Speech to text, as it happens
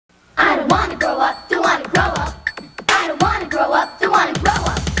up, don't wanna grow up. I don't wanna grow up, don't wanna grow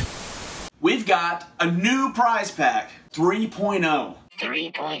up. We've got a new prize pack, 3.0.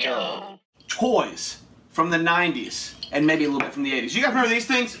 3.0. Toys from the 90s and maybe a little bit from the 80s. You guys remember these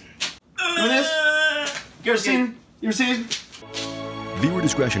things? Remember this? You ever seen these? Viewer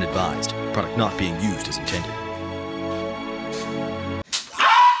discretion advised. Product not being used as intended.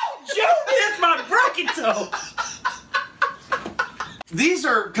 It's my broken toe. These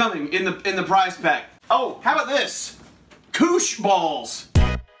are coming in the prize pack. Oh, how about this? Koosh balls.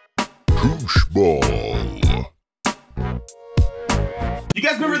 Koosh ball. You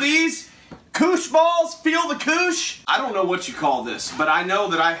guys remember these? Koosh balls? Feel the koosh? I don't know what you call this, but I know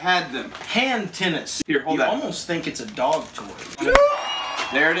that I had them. Hand tennis. Here, hold you that. almost think it's a dog toy.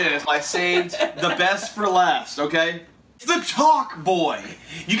 There it is. I saved the best for last, okay? The Talk Boy.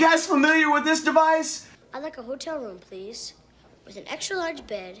 You guys familiar with this device? I'd like a hotel room, please, with an extra large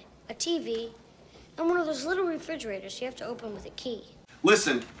bed, a TV, and one of those little refrigerators you have to open with a key.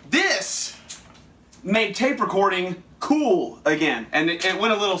 Listen, this made tape recording cool again, and it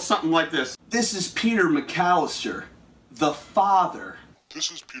went a little something like this. This is Peter McAllister, the father.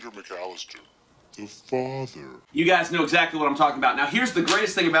 This is Peter McAllister, the father. You guys know exactly what I'm talking about. Now, here's the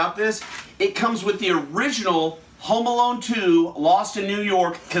greatest thing about this. It comes with the original Home Alone 2 Lost in New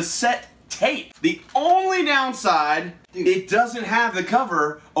York cassette tape. The only downside, it doesn't have the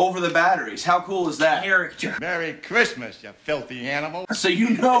cover over the batteries. How cool is that? Character. Merry Christmas, you filthy animal. So you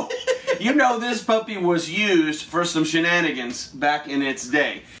know this puppy was used for some shenanigans back in its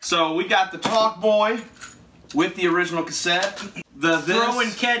day. So we got the Talk Boy with the original cassette. Throw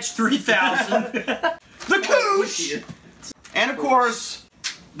and catch 3000. The Koosh! And of course,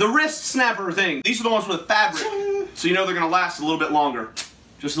 the wrist snapper thing. These are the ones with fabric, so you know they're gonna last a little bit longer.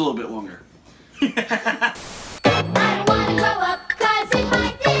 Just a little bit longer. I don't wanna grow up, 'cause if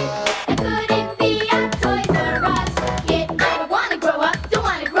I did, it couldn't be a Toys R Us. Yeah, I don't wanna grow up, don't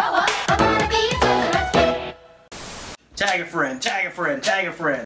wanna grow up. I wanna be a Toys R Us kid. Tag a friend, tag a friend, tag a friend.